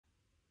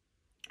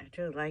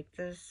do like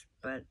this,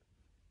 but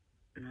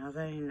now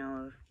that I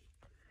know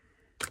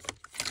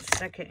the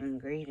second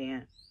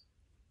ingredient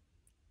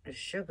is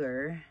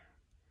sugar,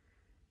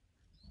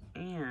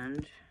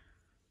 and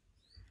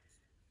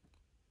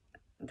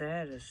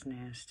that is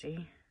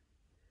nasty.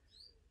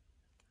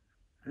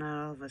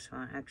 Not all of us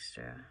want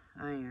extra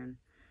iron,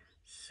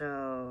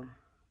 so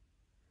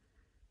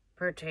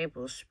per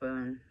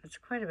tablespoon, it's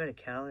quite a bit of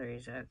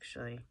calories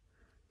actually.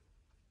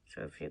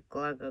 So if you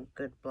glug a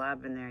good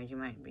blob in there, you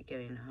might be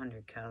getting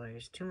 100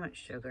 calories. Too much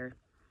sugar.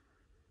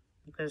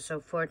 Because so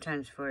 4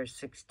 times 4 is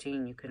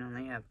 16, you can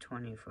only have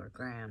 24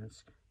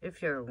 grams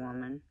if you're a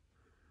woman.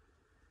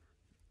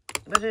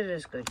 But it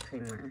is good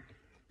creamer.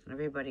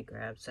 Everybody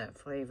grabs that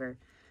flavor.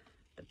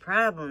 The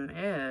problem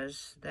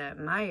is that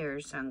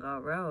Meijer's on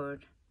Galt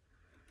Road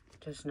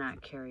does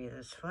not carry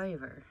this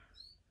flavor.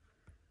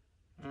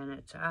 And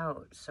it's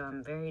out, so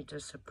I'm very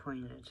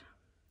disappointed.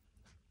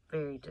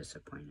 Very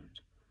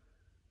disappointed.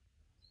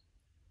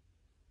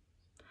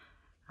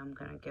 I'm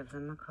going to give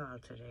them a call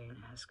today and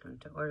ask them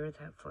to order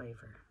that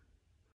flavor.